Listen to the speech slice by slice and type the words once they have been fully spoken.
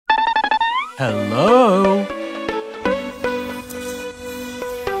Hello?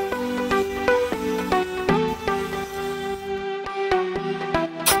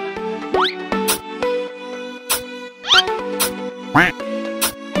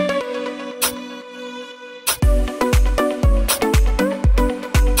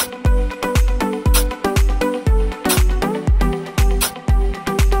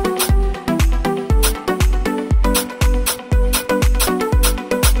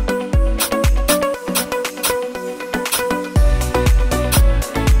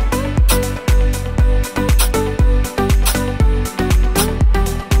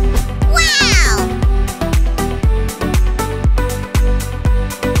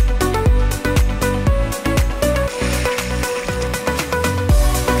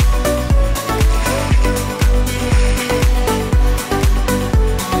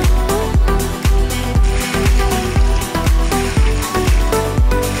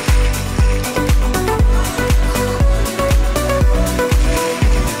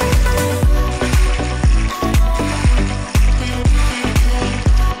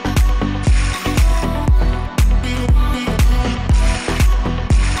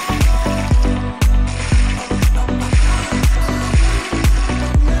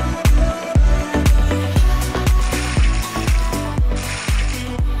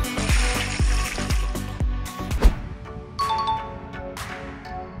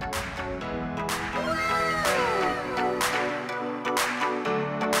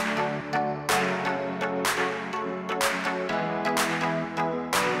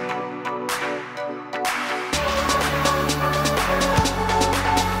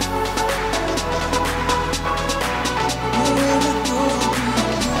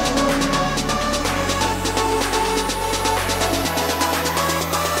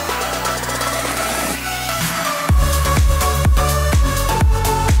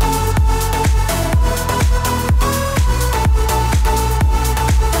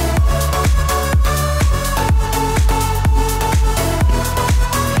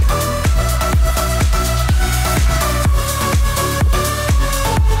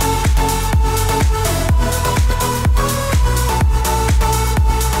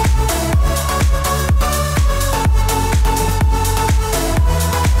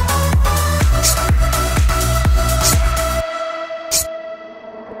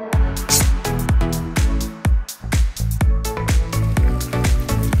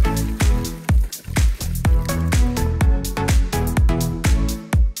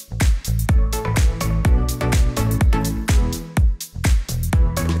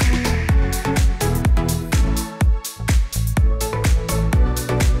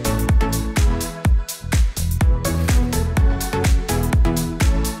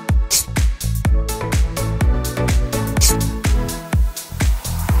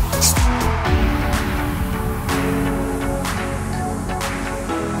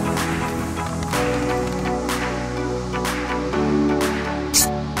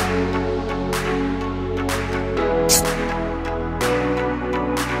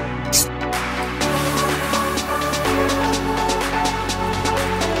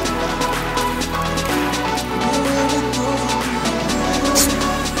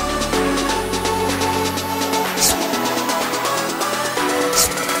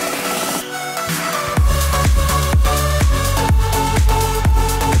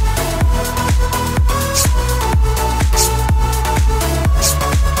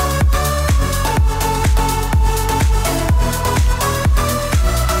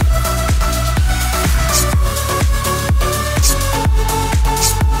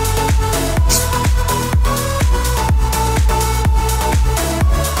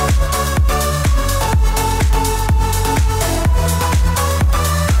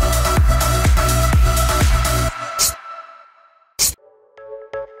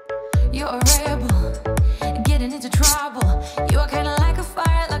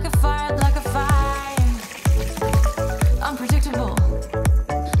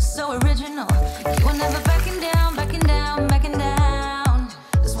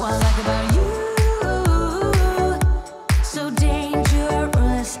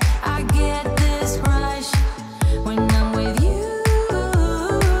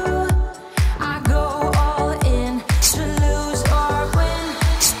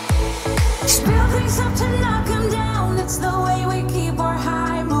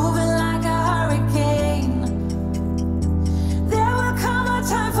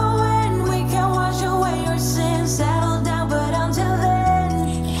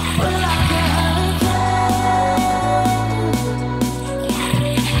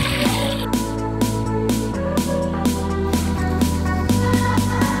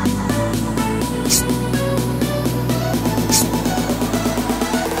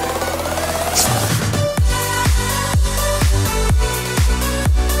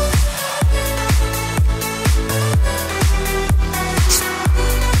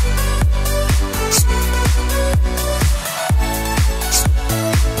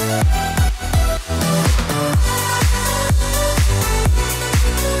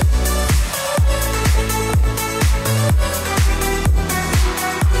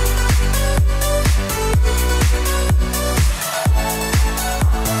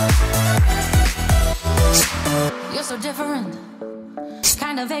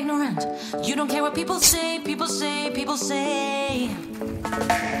 people say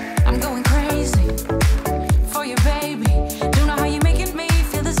I'm going crazy for you, baby. Don't know how you're making me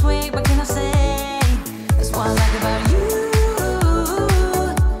feel this way. What can I say? That's what I like about you.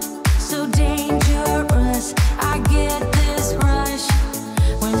 So dangerous. I get this rush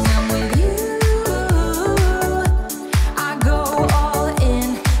when I'm with you. I go all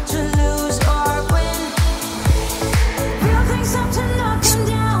in to lose or win. Real things up to knock 'em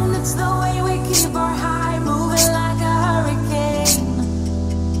down. It's the way we keep our high moving like a hurricane.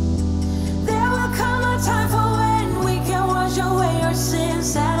 There will come a time for when we can wash away our sins,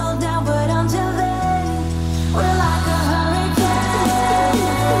 settle down, but until then, we're like a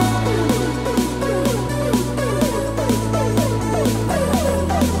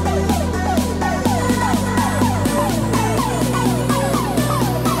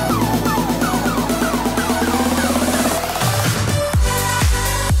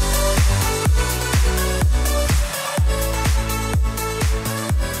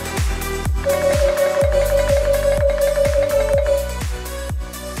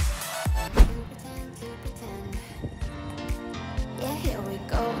Yeah, here we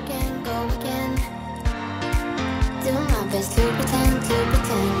go again, do my best to pretend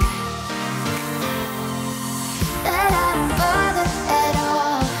that I don't bother at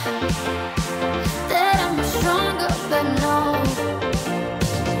all, that I'm stronger, but no,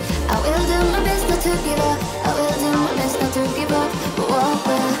 I will do my best not to give up, I will do my best not to give up, but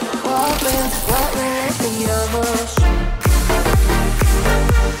what will it be of us?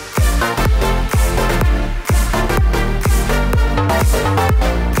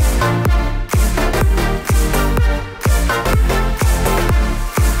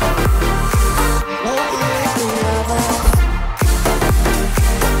 What will it be of us?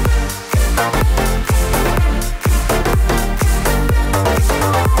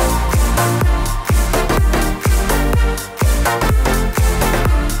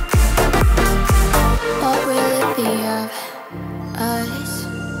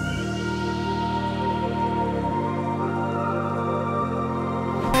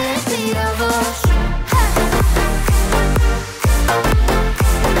 Will it be of us?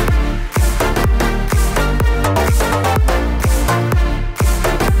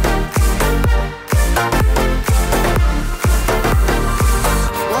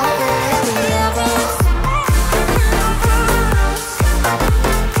 What will it be of us?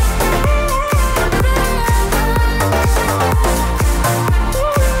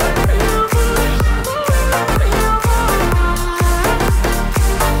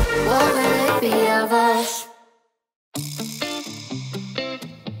 What will it be of us?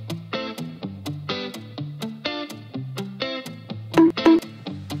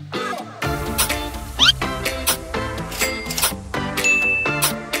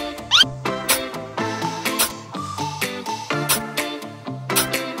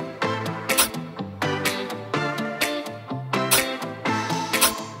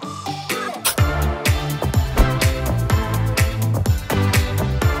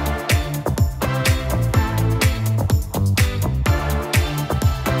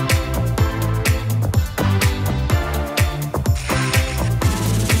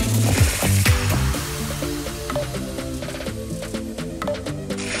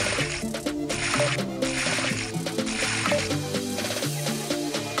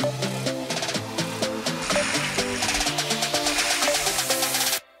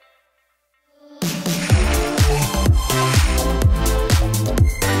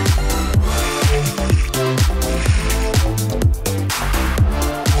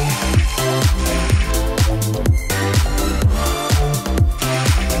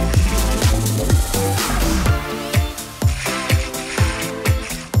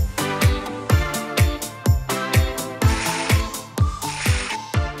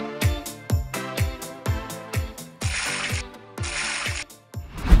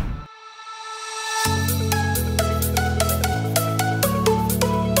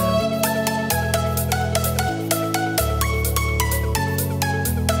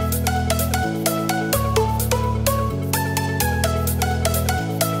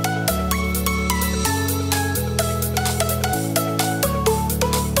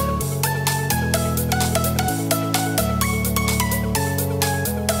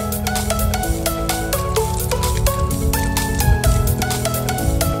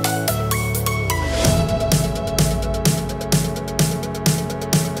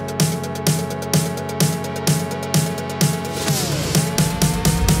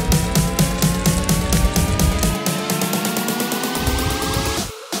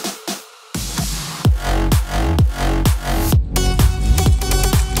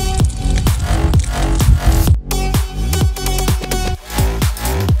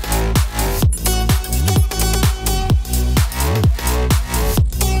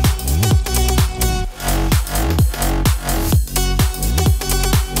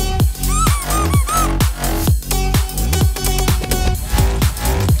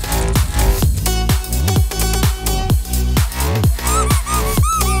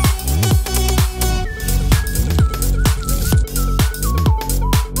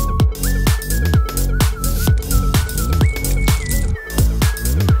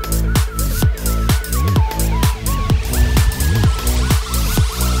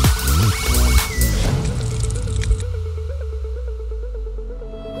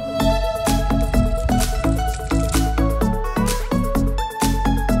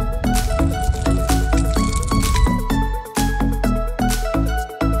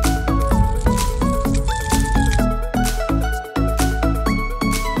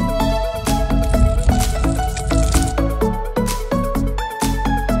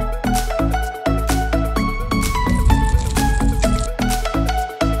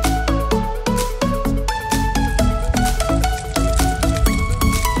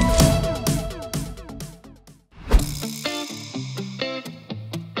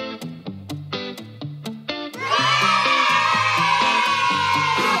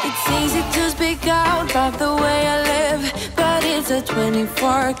 a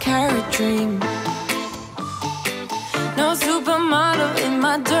 24-karat dream. No supermodel in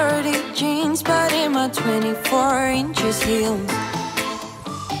my dirty jeans, but in my 24 inches heels.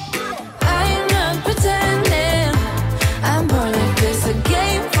 I am not pretending, I'm born like this, a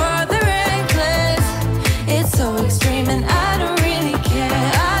game for the reckless. It's so extreme and I don't really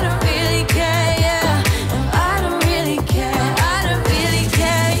care, I don't really care, yeah. No, I don't really care, I don't really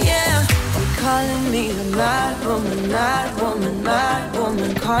care, yeah. They're calling me a mad woman, mad woman, mad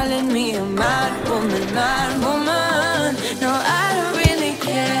woman. Calling me a mad woman, mad woman. No, I don't really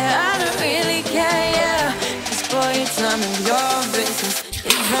care, I don't really care, yeah. 'Cause boy, it's none of your business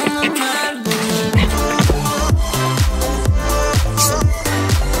if I'm a mad woman.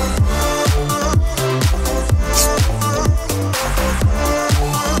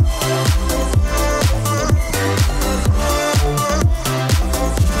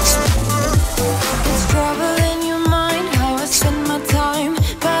 It's trouble in your mind, how I spend my time,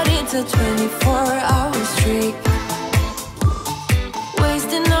 but it's a 24-hour streak.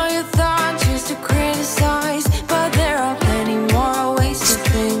 Wasting all your thoughts just to criticize, but there are plenty more ways to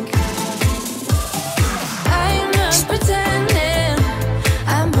think. I am not pretending,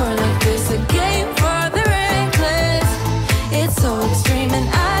 I'm born like this, a game for the reckless. It's so extreme and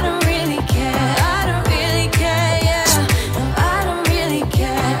I don't really care, I don't really care, yeah. No, I don't really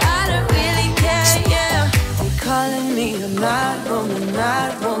care, I don't really care, yeah. They're calling me a mad woman,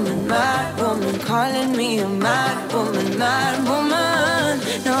 mad woman, mad woman. Calling me a mad woman, mad woman.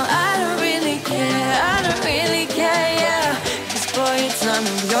 No, I don't really care, I don't really care, yeah. 'Cause boy, it's none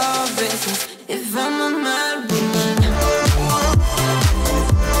of your business if I'm a mad woman.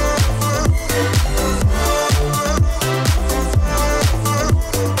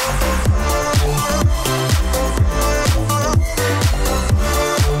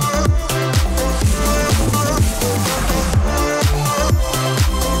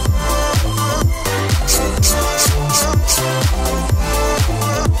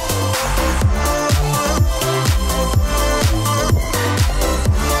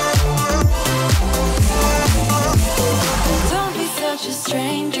 Don't be such a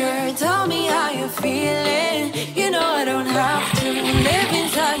stranger, tell me how you're feeling. You know I don't have to live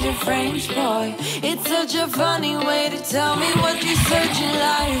inside your frames, boy. It's such a funny way to tell me what you search in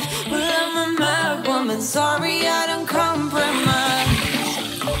life. Well, I'm a mad woman, sorry I don't compromise.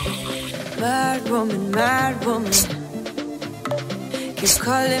 Mad woman, mad woman. Keep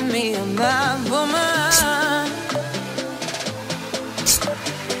calling me a mad woman.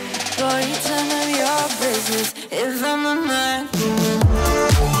 Boy, it's none of your business if I'm a mad woman.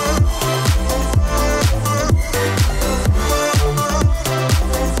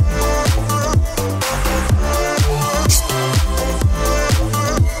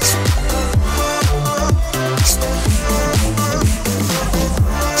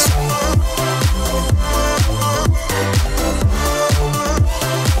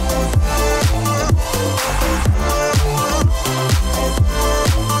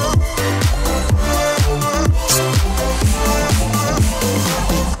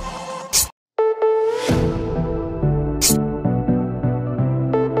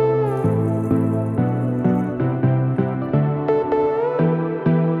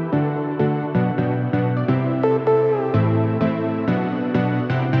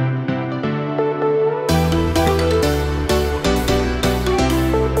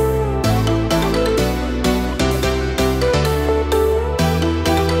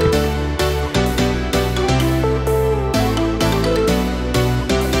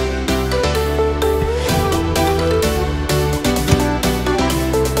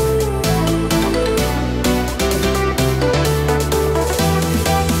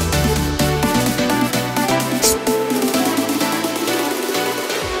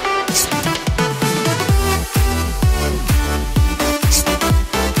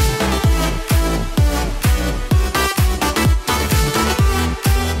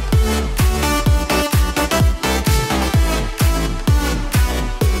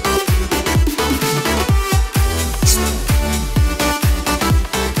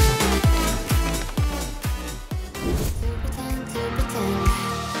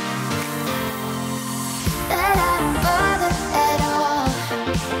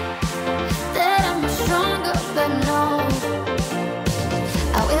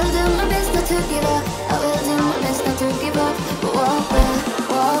 Took it up.